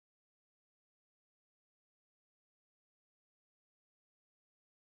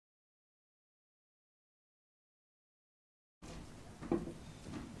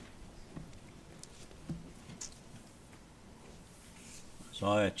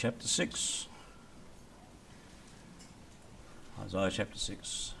Isaiah chapter 6. Isaiah chapter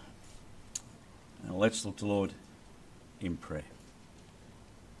 6. Now let's look to the Lord in prayer.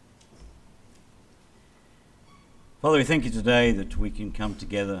 Father, we thank you today that we can come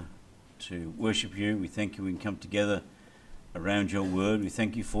together to worship you. We thank you we can come together around your word. We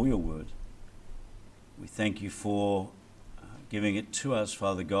thank you for your word. We thank you for giving it to us,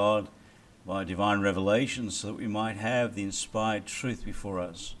 Father God, by divine revelation, so that we might have the inspired truth before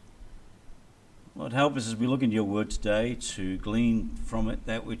us. Lord, help us as we look into your word today to glean from it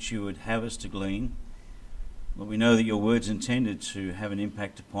that which you would have us to glean. Lord, we know that your word's intended to have an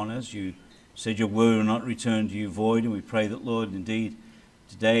impact upon us. You said your word will not return to you void, and we pray that, Lord, indeed,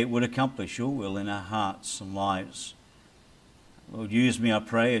 today it would accomplish your will in our hearts and lives. Lord, use me, I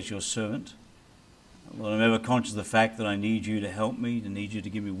pray, as your servant. Lord, I'm ever conscious of the fact that I need you to help me, I need you to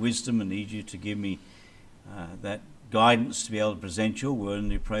give me wisdom, I need you to give me that guidance to be able to present your word, and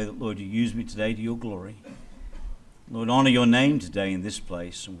we pray that, Lord, you use me today to your glory. Lord, honour your name today in this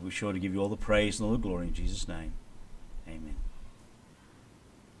place, and we'll be sure to give you all the praise and all the glory in Jesus' name. Amen.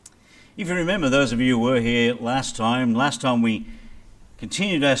 If you remember, those of you who were here last time we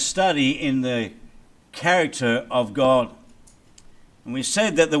continued our study in the character of God. And we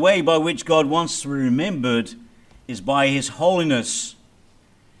said that the way by which God wants to be remembered is by his holiness,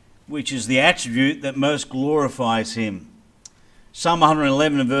 which is the attribute that most glorifies him. Psalm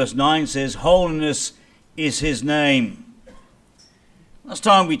 111 and verse 9 says, "Holiness is his name." Last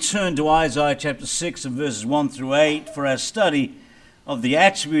time we turned to Isaiah chapter 6 and verses 1 through 8 for our study of the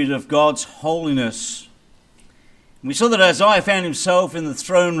attribute of God's holiness. And we saw that Isaiah found himself in the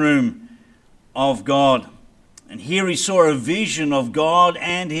throne room of God. And here he saw a vision of God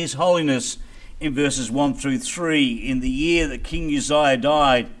and his holiness in verses 1 through 3. In the year that King Uzziah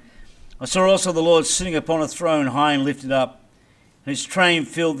died, I saw also the Lord sitting upon a throne high and lifted up, and his train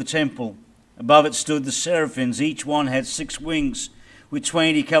filled the temple. Above it stood the seraphims. Each one had 6 wings. With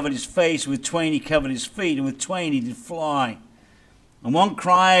twain he covered his face, with twain he covered his feet, and with twain he did fly. And one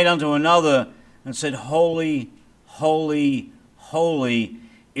cried unto another and said, "Holy, holy, holy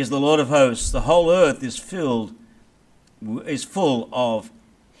is the Lord of hosts. The whole earth is full of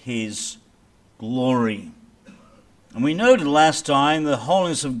his glory." And we noted last time the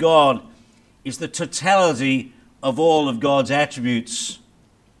holiness of God is the totality of all of God's attributes.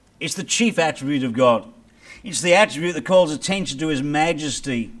 It's the chief attribute of God. It's the attribute that calls attention to his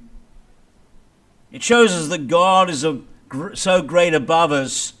majesty. It shows us that God is so great above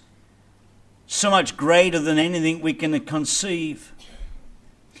us, so much greater than anything we can conceive.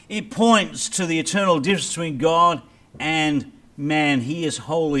 It points to the eternal difference between God and man. He is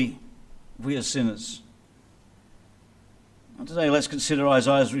holy, we are sinners. And today let's consider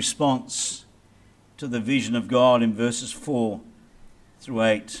Isaiah's response to the vision of God in verses 4 through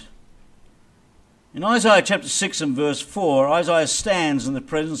 8. In Isaiah chapter 6 and verse 4, Isaiah stands in the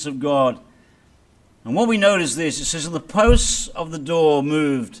presence of God. And what we note is this: it says, "And the posts of the door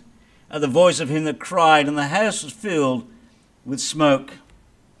moved at the voice of him that cried, and the house was filled with smoke."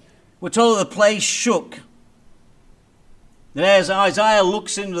 We're told that the place shook. That as Isaiah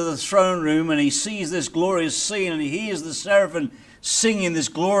looks into the throne room and he sees this glorious scene and he hears the seraphim singing this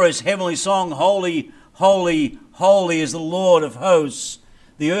glorious heavenly song, "Holy, holy, holy is the Lord of hosts.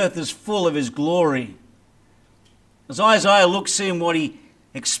 The earth is full of his glory." As Isaiah looks in, what he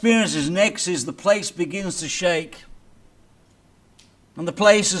experiences next is the place begins to shake. And the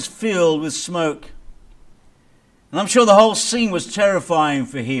place is filled with smoke. And I'm sure the whole scene was terrifying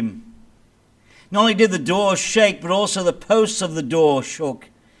for him. Not only did the door shake, but also the posts of the door shook.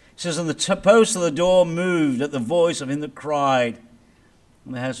 It says, "And the posts of the door moved at the voice of him that cried,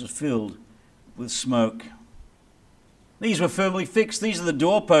 and the house was filled with smoke." These were firmly fixed. These are the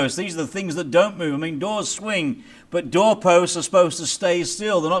doorposts. These are the things that don't move. I mean, doors swing, but doorposts are supposed to stay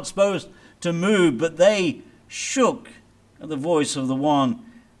still. They're not supposed to move, but they shook at the voice of the one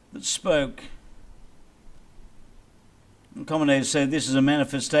that spoke. And commentators said this is a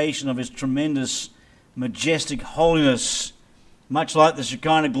manifestation of his tremendous, majestic holiness, much like the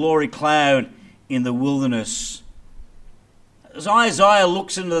Shekinah glory cloud in the wilderness. As Isaiah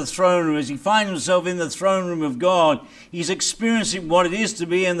looks into the throne room, as he finds himself in the throne room of God, he's experiencing what it is to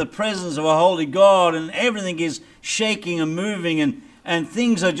be in the presence of a holy God, and everything is shaking and moving, and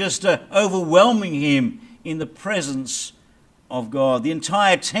things are just overwhelming him in the presence of God. The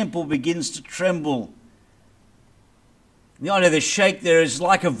entire temple begins to tremble. The idea of the shake there is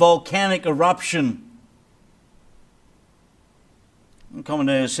like a volcanic eruption. One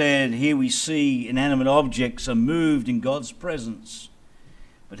commentator said, here we see inanimate objects are moved in God's presence.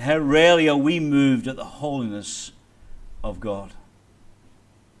 But how rarely are we moved at the holiness of God.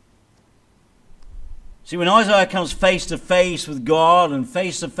 See, when Isaiah comes face to face with God and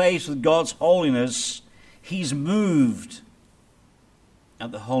face to face with God's holiness, he's moved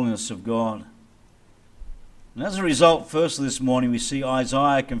at the holiness of God. And as a result, firstly this morning we see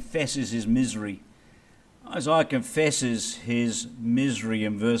Isaiah confesses his misery. Isaiah confesses his misery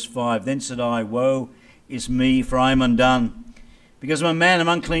in verse 5. Then said I, woe is me, for I am undone, because I'm a man of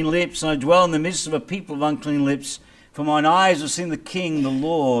unclean lips, and I dwell in the midst of a people of unclean lips, for mine eyes have seen the King, the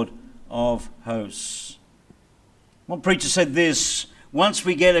Lord of hosts. One preacher said this: once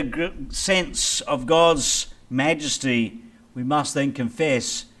we get a sense of God's majesty, we must then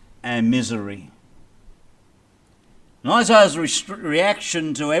confess our misery. And Isaiah's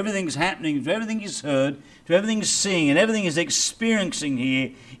reaction to everything that's happening, to everything he's heard, to everything he's seeing, and everything he's experiencing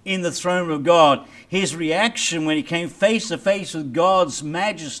here in the throne room of God, his reaction when he came face to face with God's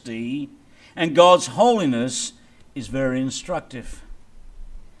majesty and God's holiness is very instructive.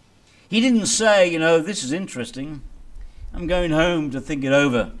 He didn't say, this is interesting. I'm going home to think it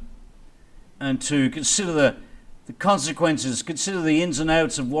over and to consider the consequences, consider the ins and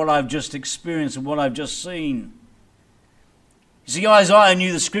outs of what I've just experienced and what I've just seen. You see, Isaiah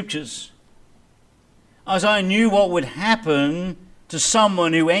knew the scriptures. Isaiah knew what would happen to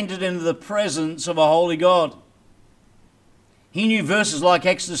someone who entered into the presence of a holy God. He knew verses like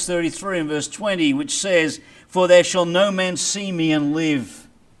Exodus 33 and verse 20, which says, for there shall no man see me and live.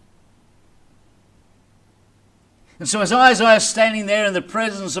 And so as Isaiah is standing there in the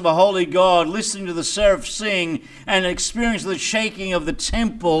presence of a holy God, listening to the seraphs sing and experiencing the shaking of the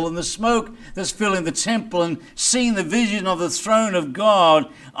temple and the smoke that's filling the temple and seeing the vision of the throne of God,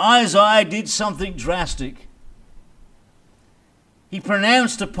 Isaiah did something drastic. He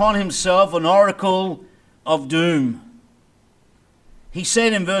pronounced upon himself an oracle of doom. He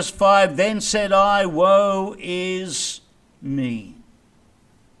said in verse 5, then said I, woe is me.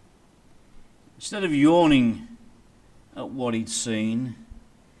 Instead of yawning at what he'd seen,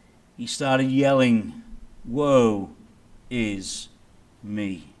 he started yelling, woe is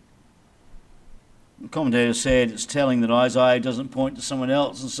me. The commentator said it's telling that Isaiah doesn't point to someone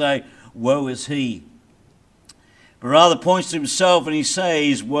else and say, woe is he, but rather points to himself and he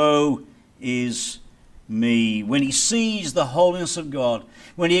says, woe is me. When he sees the holiness of God,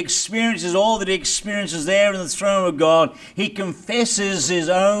 when he experiences all that he experiences there in the throne of God, he confesses his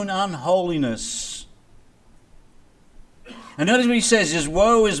own unholiness. And notice what he says is,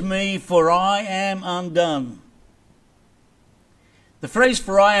 woe is me, for I am undone. The phrase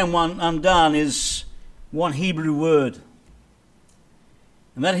for I am undone is one Hebrew word.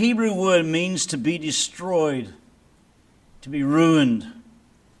 And that Hebrew word means to be destroyed, to be ruined,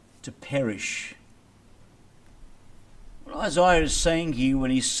 to perish. What Isaiah is saying here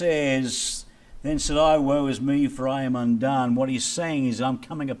when he says, then said I, woe is me, for I am undone, what he's saying is, I'm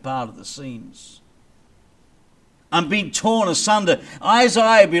coming apart at the seams. I'm being torn asunder.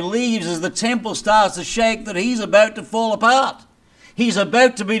 Isaiah believes as the temple starts to shake that he's about to fall apart. He's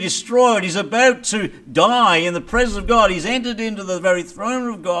about to be destroyed. He's about to die in the presence of God. He's entered into the very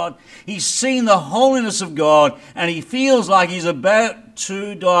throne of God. He's seen the holiness of God, and he feels like he's about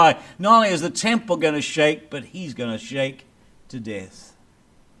to die. Not only is the temple going to shake, but he's going to shake to death.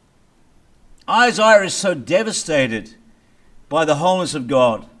 Isaiah is so devastated by the holiness of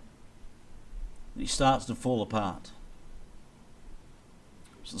God that he starts to fall apart.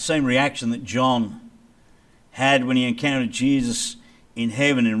 It's the same reaction that John had when he encountered Jesus in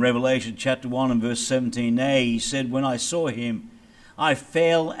heaven in Revelation chapter 1 and verse 17a. He said, when I saw him, I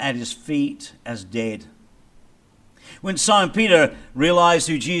fell at his feet as dead. When Simon Peter realized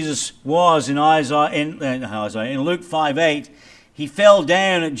who Jesus was in Luke 5:8, he fell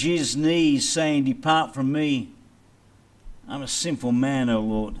down at Jesus' knees saying, depart from me. I'm a sinful man, O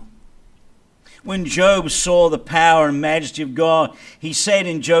Lord. When Job saw the power and majesty of God, he said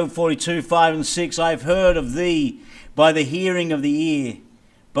in Job 42:5 and 6, I have heard of thee by the hearing of the ear,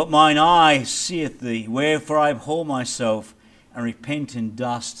 but mine eye seeth thee, wherefore I abhor myself and repent in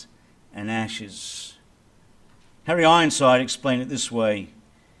dust and ashes. Harry Ironside explained it this way.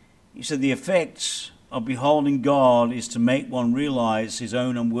 He said, the effect of beholding God is to make one realize his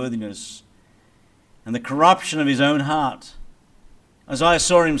own unworthiness and the corruption of his own heart. Isaiah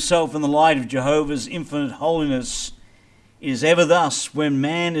saw himself in the light of Jehovah's infinite holiness. It is ever thus when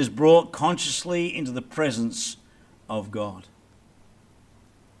man is brought consciously into the presence of God.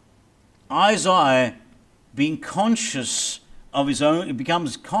 Isaiah, being conscious of his own,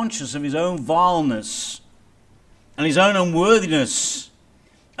 becomes conscious of his own vileness and his own unworthiness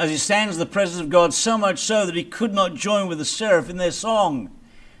as he stands in the presence of God, so much so that he could not join with the seraph in their song.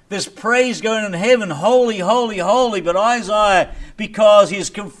 There's praise going in heaven, holy, holy, holy. But Isaiah, because he is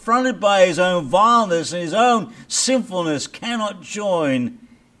confronted by his own vileness and his own sinfulness, cannot join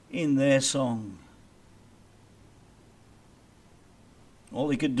in their song. All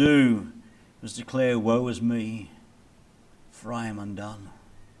he could do was declare, woe is me, for I am undone.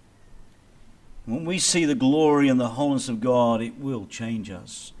 When we see the glory and the holiness of God, it will change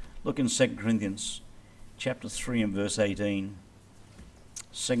us. Look in 2 Corinthians chapter 3 and verse 18.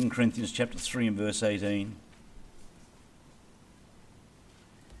 2 Corinthians chapter 3 and verse 18.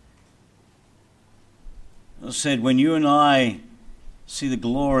 As I said, when you and I see the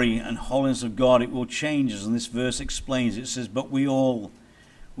glory and holiness of God, it will change us. And this verse explains it. It says, but we all,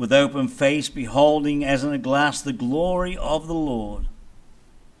 with open face, beholding as in a glass the glory of the Lord,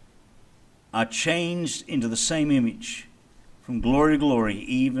 are changed into the same image from glory to glory,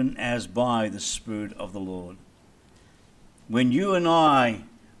 even as by the Spirit of the Lord. When you and I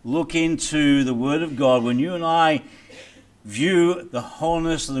look into the Word of God, when you and I view the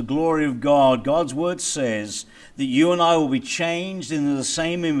holiness and the glory of God, God's Word says that you and I will be changed into the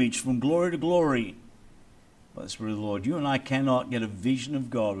same image from glory to glory by the Spirit of the Lord. You and I cannot get a vision of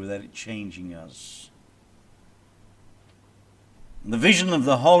God without it changing us. The vision of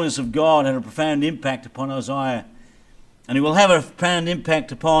the holiness of God had a profound impact upon Isaiah, and it will have a profound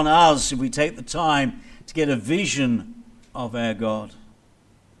impact upon us if we take the time to get a vision of our God.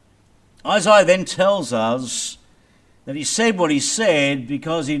 Isaiah then tells us that he said what he said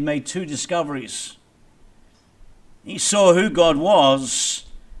because he'd made two discoveries. He saw who God was,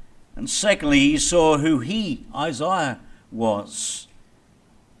 and secondly, he saw who he, Isaiah, was.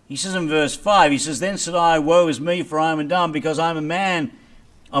 He says in verse 5, he says, then said I, woe is me, for I am undone, because I am a man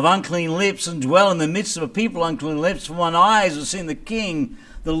of unclean lips, and dwell in the midst of a people unclean lips, for mine eyes have seen the King,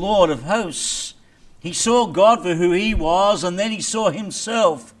 the Lord of hosts. He saw God for who he was, and then he saw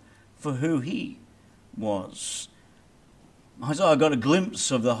himself for who he was. Isaiah got a glimpse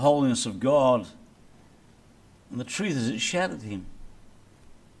of the holiness of God, and the truth is it shattered him.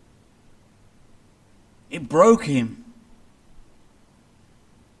 It broke him.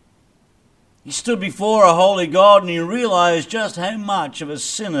 He stood before a holy God and he realized just how much of a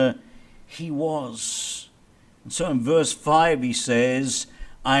sinner he was. And so in verse 5 he says,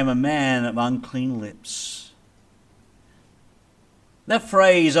 I am a man of unclean lips. That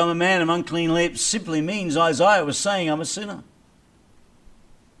phrase, I'm a man of unclean lips, simply means Isaiah was saying, I'm a sinner.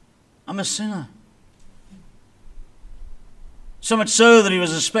 I'm a sinner. So much so that he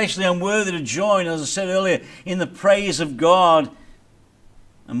was especially unworthy to join, as I said earlier, in the praise of God.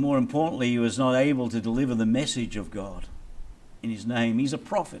 And more importantly, he was not able to deliver the message of God in his name. He's a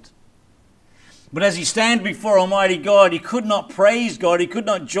prophet. But as he stands before Almighty God, he could not praise God. He could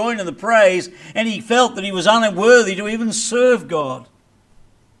not join in the praise. And he felt that he was unworthy to even serve God.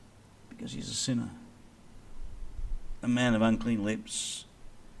 Because he's a sinner. A man of unclean lips.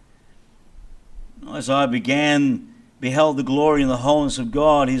 Isaiah beheld the glory and the holiness of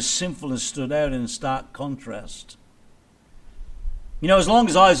God. His sinfulness stood out in stark contrast. You know, as long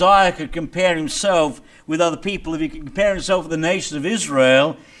as Isaiah could compare himself with other people, if he could compare himself with the nation of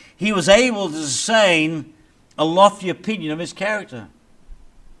Israel, he was able to sustain a lofty opinion of his character.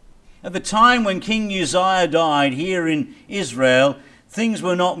 At the time when King Uzziah died here in Israel, things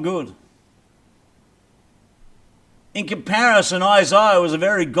were not good. In comparison, Isaiah was a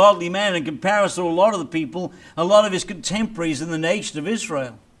very godly man in comparison to a lot of the people, a lot of his contemporaries in the nation of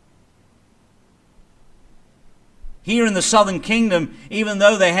Israel. Here in the southern kingdom, even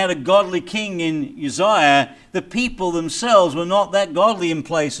though they had a godly king in Uzziah, the people themselves were not that godly in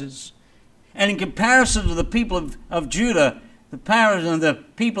places. And in comparison to the people of Judah, the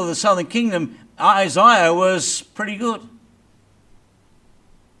people of the southern kingdom, Isaiah was pretty good.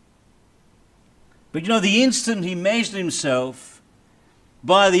 But you know, the instant he measured himself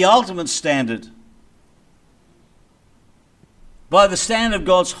by the ultimate standard, by the standard of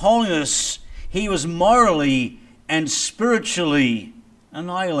God's holiness, he was morally and spiritually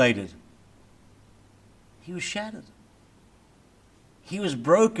annihilated. He was shattered. He was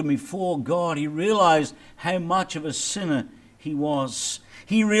broken before God. He realized how much of a sinner he was.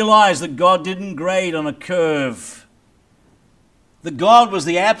 He realized that God didn't grade on a curve. That God was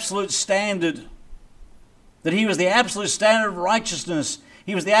the absolute standard. That he was the absolute standard of righteousness.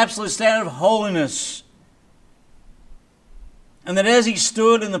 He was the absolute standard of holiness. And that as he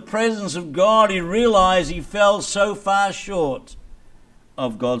stood in the presence of God, he realized he fell so far short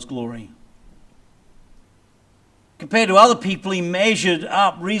of God's glory. Compared to other people, he measured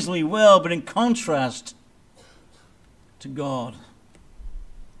up reasonably well, but in contrast to God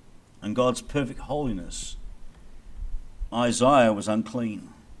and God's perfect holiness, Isaiah was unclean.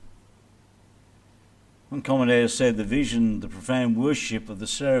 One commentator said the vision, the profound worship of the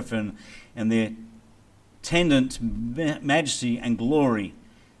seraphim and their attendant majesty and glory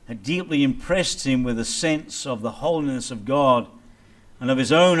had deeply impressed him with a sense of the holiness of God and of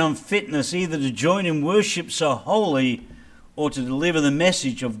his own unfitness either to join in worship so holy or to deliver the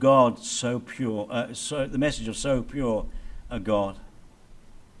message of God so pure, the message of so pure a God.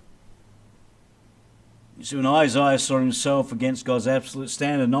 You see, when Isaiah saw himself against God's absolute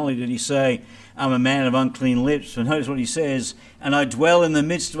standard, not only did he say, I'm a man of unclean lips, but notice what he says, and I dwell in the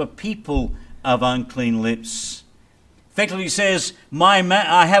midst of a people of unclean lips. Effectively he says,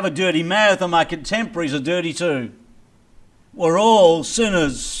 I have a dirty mouth and my contemporaries are dirty too. We're all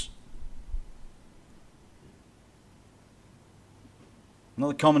sinners.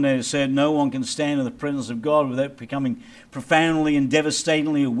 Another commentator said, no one can stand in the presence of God without becoming profoundly and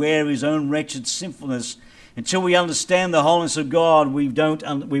devastatingly aware of his own wretched sinfulness. Until we understand the holiness of God, we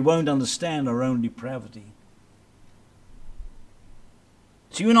won't understand our own depravity.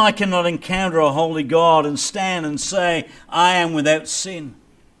 So you and I cannot encounter a holy God and stand and say, I am without sin.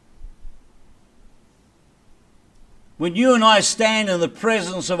 When you and I stand in the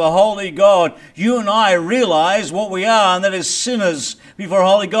presence of a holy God, you and I realize what we are, and that is sinners before a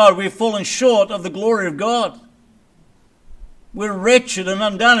holy God. We've fallen short of the glory of God. We're wretched and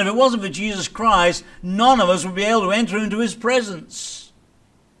undone. If it wasn't for Jesus Christ, none of us would be able to enter into his presence.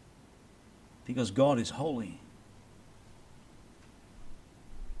 Because God is holy.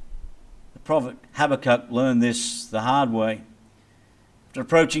 The prophet Habakkuk learned this the hard way. After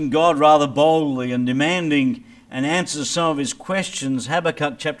approaching God rather boldly and demanding an answer to some of his questions,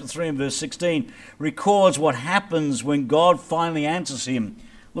 Habakkuk chapter 3 and verse 16 records what happens when God finally answers him.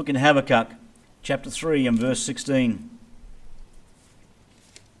 Look in Habakkuk chapter 3 and verse 16.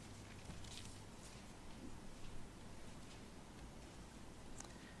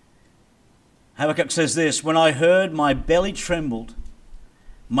 Habakkuk says this, when I heard, my belly trembled,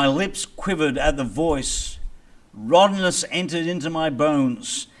 my lips quivered at the voice, rottenness entered into my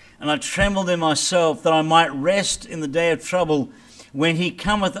bones, and I trembled in myself that I might rest in the day of trouble. When he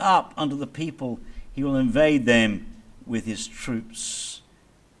cometh up unto the people, he will invade them with his troops.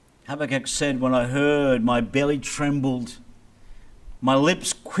 Habakkuk said, when I heard, my belly trembled, my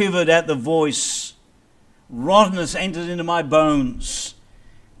lips quivered at the voice, rottenness entered into my bones,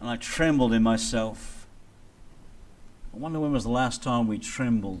 and I trembled in myself. I wonder when was the last time we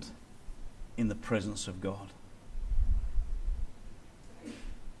trembled in the presence of God.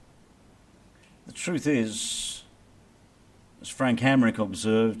 The truth is, as Frank Hamrick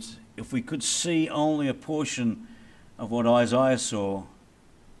observed, if we could see only a portion of what Isaiah saw,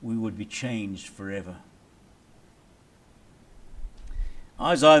 we would be changed forever.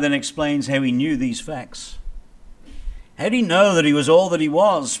 Isaiah then explains how he knew these facts. How did he know that he was all that he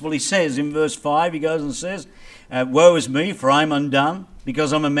was? Well, he says in verse 5, he goes and says, woe is me, for I am undone,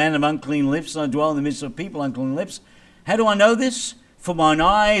 because I'm a man of unclean lips, and I dwell in the midst of people unclean lips. How do I know this? For mine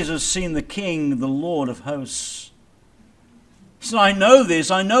eyes have seen the King, the Lord of hosts. He said, I know this,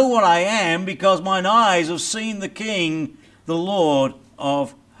 I know what I am, because mine eyes have seen the King, the Lord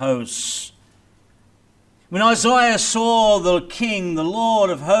of hosts. When Isaiah saw the King, the Lord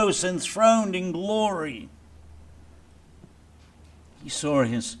of hosts, enthroned in glory, he saw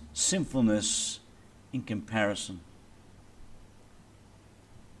his sinfulness in comparison.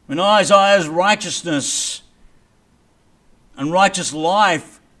 When Isaiah's righteousness and righteous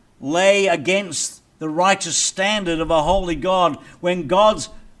life lay against the righteous standard of a holy God, when God's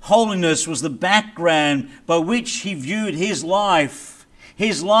holiness was the background by which he viewed his life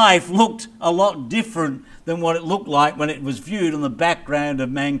looked a lot different than what it looked like when it was viewed on the background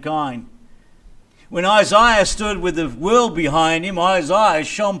of mankind. When Isaiah stood with the world behind him, Isaiah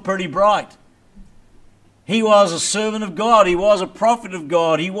shone pretty bright. He was a servant of God. He was a prophet of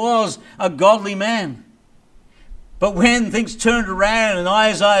God. He was a godly man. But when things turned around and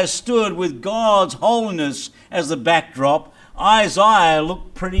Isaiah stood with God's holiness as the backdrop, Isaiah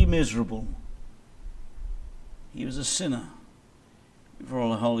looked pretty miserable. He was a sinner before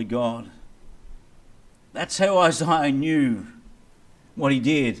a holy God. That's how Isaiah knew what he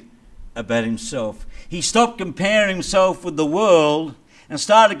did about himself. He stopped comparing himself with the world and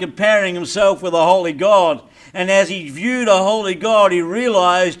started comparing himself with a holy God. And as he viewed a holy God, he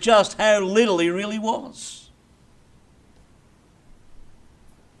realized just how little he really was.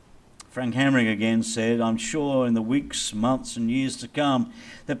 Frank Hamrick again said, I'm sure in the weeks, months and years to come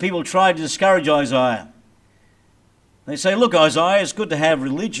that people tried to discourage Isaiah. They say, look, Isaiah, it's good to have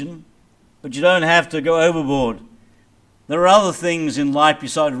religion, but you don't have to go overboard. There are other things in life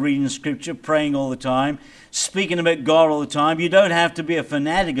besides reading Scripture, praying all the time, speaking about God all the time. You don't have to be a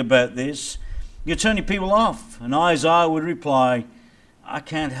fanatic about this. You're turning people off. And Isaiah would reply, I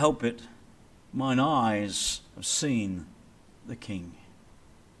can't help it. Mine eyes have seen the King.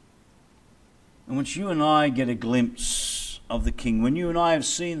 And once you and I get a glimpse of the King, when you and I have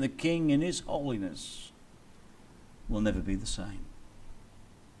seen the King in his holiness, we'll never be the same.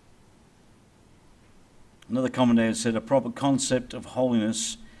 Another commentator said a proper concept of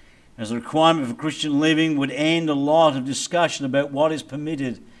holiness as a requirement for Christian living would end a lot of discussion about what is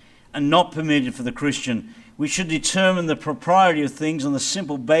permitted and not permitted for the Christian. We should determine the propriety of things on the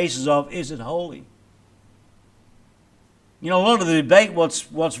simple basis of, is it holy? You know, a lot of the debate,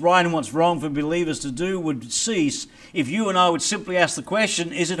 what's right and what's wrong for believers to do, would cease if you and I would simply ask the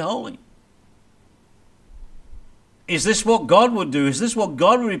question, is it holy? Is this what God would do? Is this what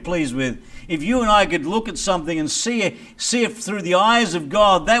God would be pleased with? If you and I could look at something and see it through the eyes of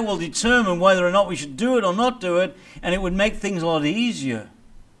God, that will determine whether or not we should do it or not do it, and it would make things a lot easier.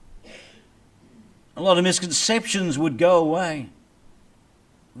 A lot of misconceptions would go away.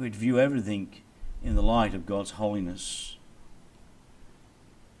 We'd view everything in the light of God's holiness.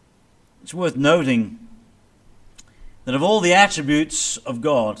 It's worth noting that of all the attributes of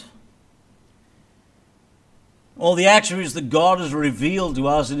God, all the attributes that God has revealed to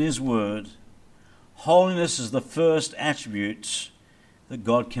us in his word, holiness is the first attribute that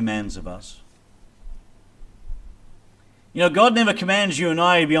God commands of us. You know, God never commands you and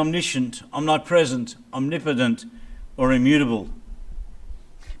I to be omniscient, omnipresent, omnipotent, or immutable.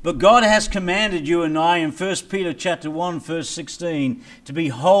 But God has commanded you and I in 1 Peter chapter 1, verse 16, to be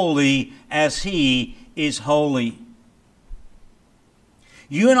holy as he is holy.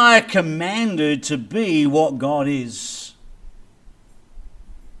 You and I are commanded to be what God is,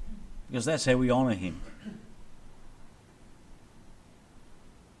 because that's how we honor him.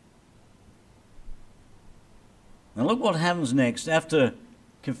 Now look what happens next. After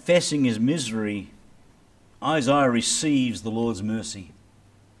confessing his misery, Isaiah receives the Lord's mercy.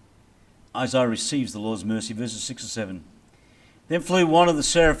 Isaiah receives the Lord's mercy, verses 6 and 7. Then flew one of the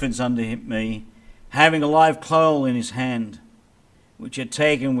seraphims unto me, having a live coal in his hand, which he had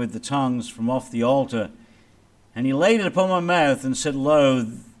taken with the tongues from off the altar. And he laid it upon my mouth, and said, Lo,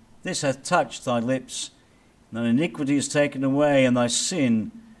 this hath touched thy lips, and thine iniquity is taken away, and thy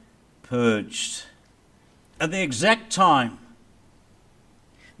sin purged. At the exact time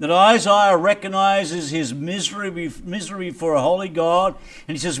that Isaiah recognizes his misery for a holy God,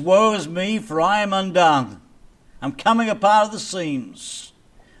 and he says, Woe is me, for I am undone. I'm coming apart of the seams.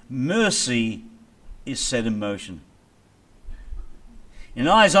 Mercy is set in motion. In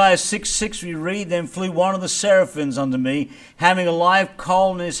Isaiah 6:6 we read, Then flew one of the seraphims unto me, having a live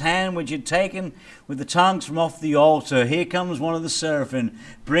coal in his hand, which he had taken with the tongues from off the altar. Here comes one of the seraphim,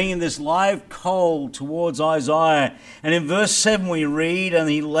 bringing this live coal towards Isaiah. And in verse 7 we read, And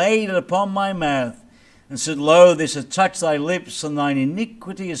he laid it upon my mouth, and said, Lo, this hath touched thy lips, and thine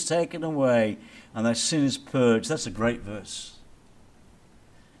iniquity is taken away, and thy sin is purged. That's a great verse.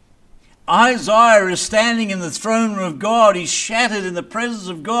 Isaiah is standing in the throne room of God. He's shattered in the presence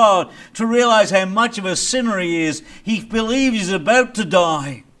of God to realize how much of a sinner he is. He believes he's about to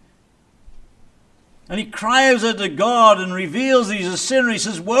die. And he cries out to God and reveals that he's a sinner. He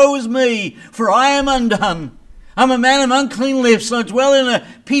says, Woe is me, for I am undone. I'm a man of unclean lips, and I dwell in a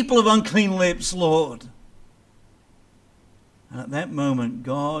people of unclean lips, Lord. And at that moment,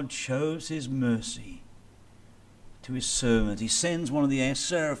 God shows his mercy to his servant. He sends one of the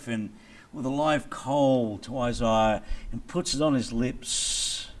seraphim with a live coal to Isaiah and puts it on his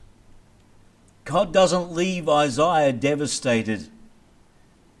lips. God doesn't leave Isaiah devastated.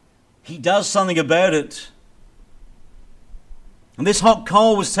 He does something about it. And this hot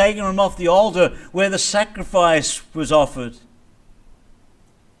coal was taken from off the altar where the sacrifice was offered.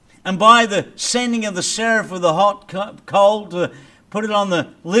 And by the sending of the seraph with the hot coal to put it on the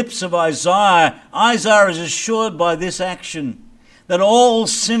lips of Isaiah, Isaiah is assured by this action that all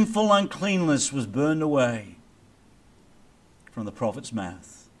sinful uncleanness was burned away from the prophet's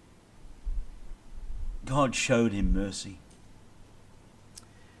mouth. God showed him mercy.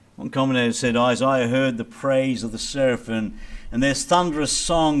 One commentator said, Isaiah heard the praise of the seraphim and their thunderous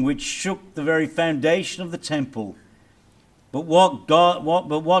song which shook the very foundation of the temple. But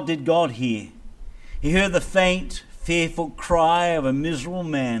what did God hear? He heard the faint, fearful cry of a miserable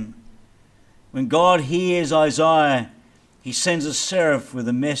man. When God hears Isaiah, he sends a seraph with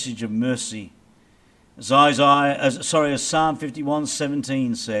a message of mercy. As Psalm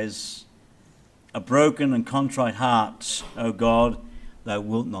 51:17 says, A broken and contrite heart, O God, thou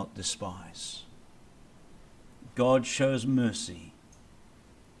wilt not despise. God shows mercy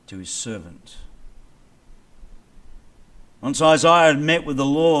to his servant. Once Isaiah had met with the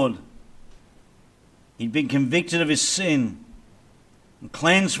Lord, He'd been convicted of his sin and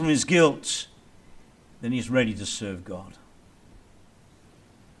cleansed from his guilt. Then he's ready to serve God.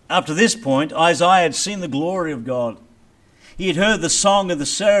 Up to this point, Isaiah had seen the glory of God. He had heard the song of the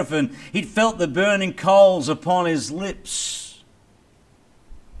seraphim. He'd felt the burning coals upon his lips.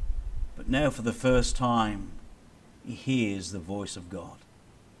 But now for the first time, he hears the voice of God.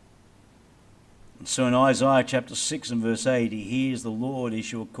 And so in Isaiah chapter 6 and verse 8, he hears the Lord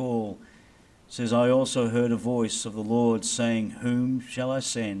issue a call. It says, I also heard a voice of the Lord saying, whom shall I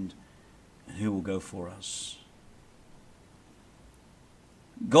send, and who will go for us?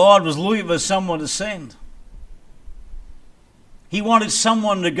 God was looking for someone to send. He wanted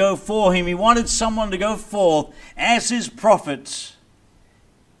someone to go for him. He wanted someone to go forth as his prophet.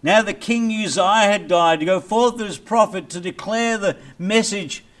 Now that King Uzziah had died, to go forth as prophet to declare the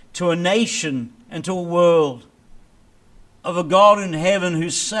message to a nation and to a world of a God in heaven who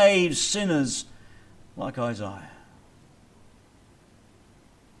saves sinners like Isaiah.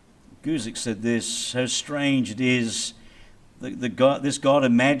 Guzik said this, how strange it is that this God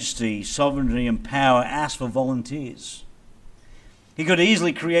of majesty, sovereignty and power asks for volunteers. He could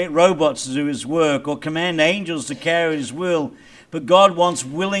easily create robots to do his work or command angels to carry his will, but God wants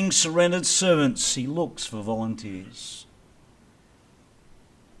willing, surrendered servants. He looks for volunteers.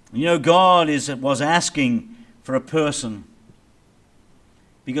 You know, God was asking for a person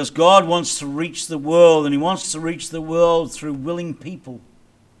because God wants to reach the world, and he wants to reach the world through willing people.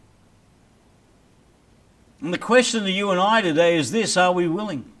 And the question to you and I today is this: are we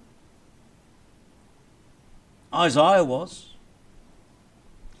willing? Isaiah was.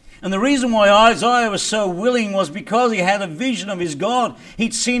 And the reason why Isaiah was so willing was because he had a vision of his God.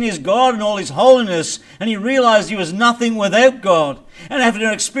 He'd seen his God in all his holiness, and he realized he was nothing without God. And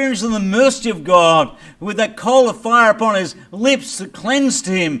after experiencing the mercy of God, with that coal of fire upon his lips that cleansed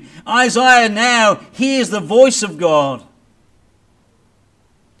him, Isaiah now hears the voice of God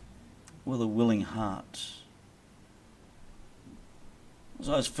with a willing heart. As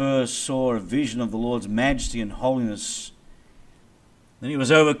I first saw a vision of the Lord's majesty and holiness, then he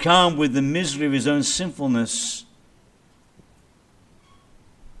was overcome with the misery of his own sinfulness.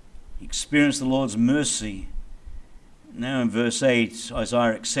 He experienced the Lord's mercy. Now in verse 8,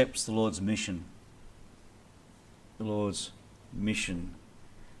 Isaiah accepts the Lord's mission. The Lord's mission.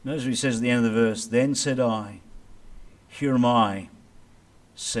 Notice what he says at the end of the verse, then said I, here am I,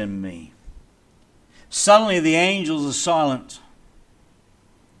 send me. Suddenly the angels are silent.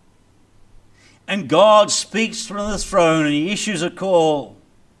 And God speaks from the throne, and he issues a call.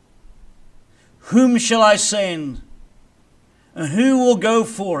 Whom shall I send? And who will go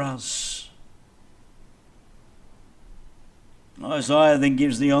for us? Isaiah then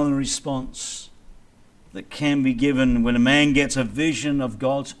gives the only response that can be given when a man gets a vision of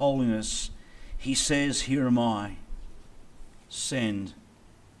God's holiness. He says, here am I, send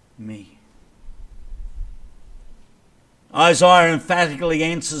me. Isaiah emphatically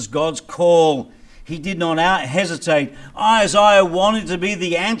answers God's call. He did not hesitate. Isaiah wanted to be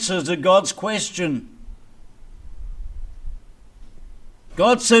the answer to God's question.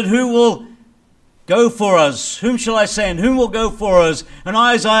 God said, who will go for us? Whom shall I send? Whom will go for us? And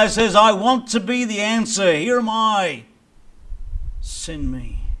Isaiah says, I want to be the answer. Here am I. Send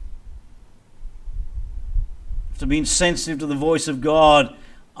me. After being sensitive to the voice of God,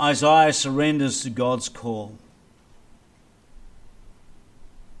 Isaiah surrenders to God's call.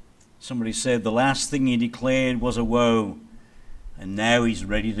 Somebody said the last thing he declared was a woe, and now he's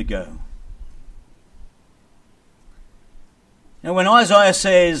ready to go. Now when Isaiah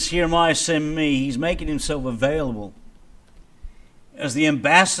says, here am I, send me, he's making himself available as the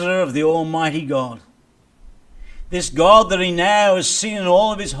ambassador of the Almighty God. This God that he now has seen in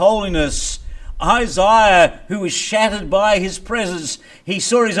all of his holiness. Isaiah, who was shattered by his presence, he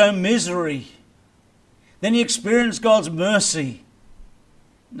saw his own misery. Then he experienced God's mercy.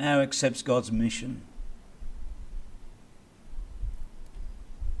 Now accepts God's mission.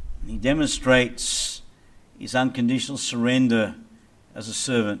 He demonstrates his unconditional surrender as a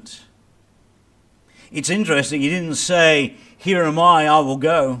servant. It's interesting, he didn't say, here am I will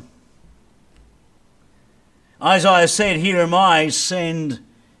go. Isaiah said, here am I, send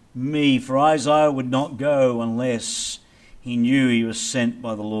me. For Isaiah would not go unless he knew he was sent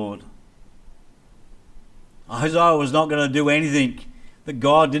by the Lord. Isaiah was not going to do anything that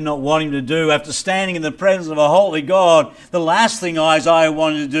God did not want him to do. After standing in the presence of a holy God, the last thing Isaiah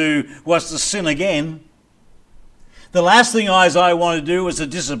wanted to do was to sin again. The last thing Isaiah wanted to do was to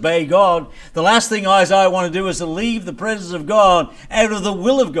disobey God. The last thing Isaiah wanted to do was to leave the presence of God out of the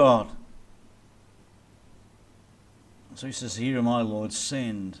will of God. So he says, here am I, Lord,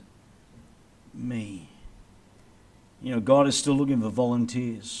 send me. You know, God is still looking for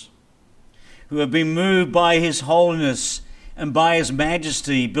volunteers who have been moved by his holiness and by his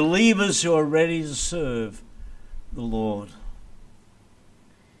majesty, believers who are ready to serve the Lord.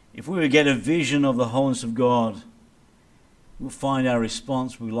 If we would get a vision of the holiness of God, we'll find our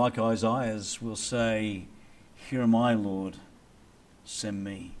response will be like Isaiah's. We'll say, "Here am I, Lord, send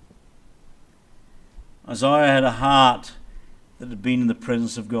me." Isaiah had a heart that had been in the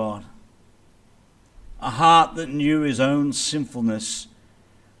presence of God, a heart that knew his own sinfulness,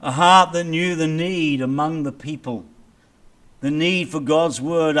 a heart that knew the need among the people, the need for God's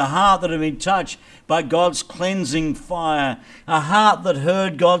word, a heart that had been touched by God's cleansing fire, a heart that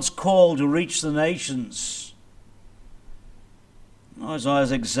heard God's call to reach the nations.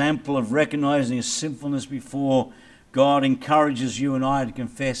 Isaiah's example of recognizing his sinfulness before God encourages you and I to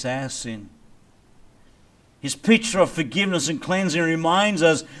confess our sin. His picture of forgiveness and cleansing reminds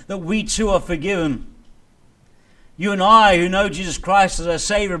us that we too are forgiven. You and I, who know Jesus Christ as our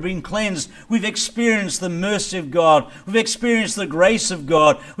Savior, have been cleansed. We've experienced the mercy of God. We've experienced the grace of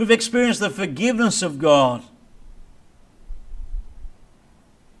God. We've experienced the forgiveness of God.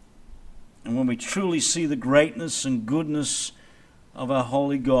 And when we truly see the greatness and goodness of our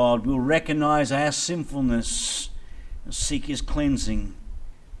holy God, we'll recognize our sinfulness and seek his cleansing.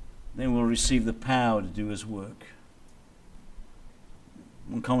 Then we'll receive the power to do his work.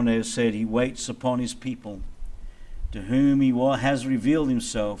 One commentator said, he waits upon his people to whom he has revealed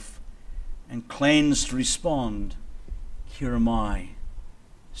himself and cleansed to respond, "Here am I,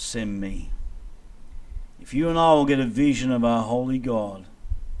 send me." If you and I will get a vision of our holy God,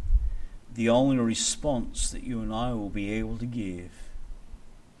 the only response that you and I will be able to give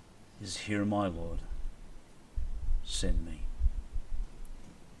is, "Here am I, Lord, send me."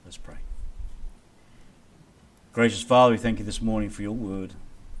 Let's pray. Gracious Father, we thank you this morning for your word.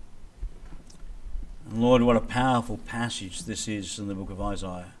 And Lord, what a powerful passage this is in the book of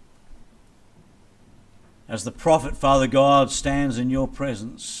Isaiah. As the prophet, Father God, stands in your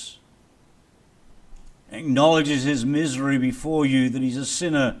presence, acknowledges his misery before you, that he's a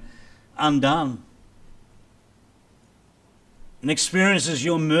sinner undone, and experiences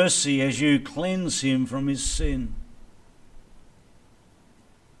your mercy as you cleanse him from his sin.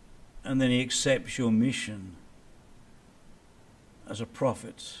 And then he accepts your mission as a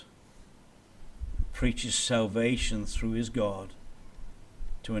prophet, preaches salvation through his God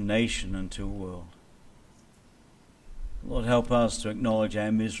to a nation and to a world. Lord, help us to acknowledge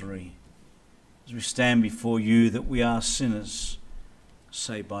our misery as we stand before you, that we are sinners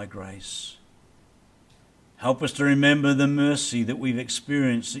saved by grace. Help us to remember the mercy that we've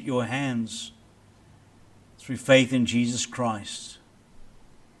experienced at your hands through faith in Jesus Christ.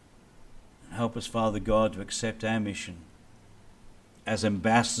 And help us, Father God, to accept our mission as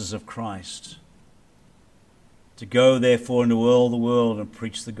ambassadors of Christ, to go therefore into all the world and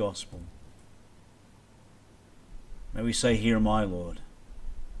preach the gospel. May we say, "Here am I, Lord,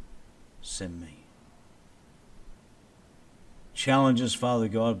 send me." Challenge us, Father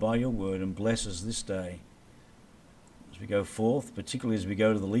God, by your word, and bless us this day as we go forth, particularly as we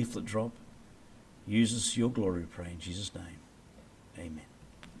go to the leaflet drop. Use us to your glory, we pray in Jesus' name. Amen.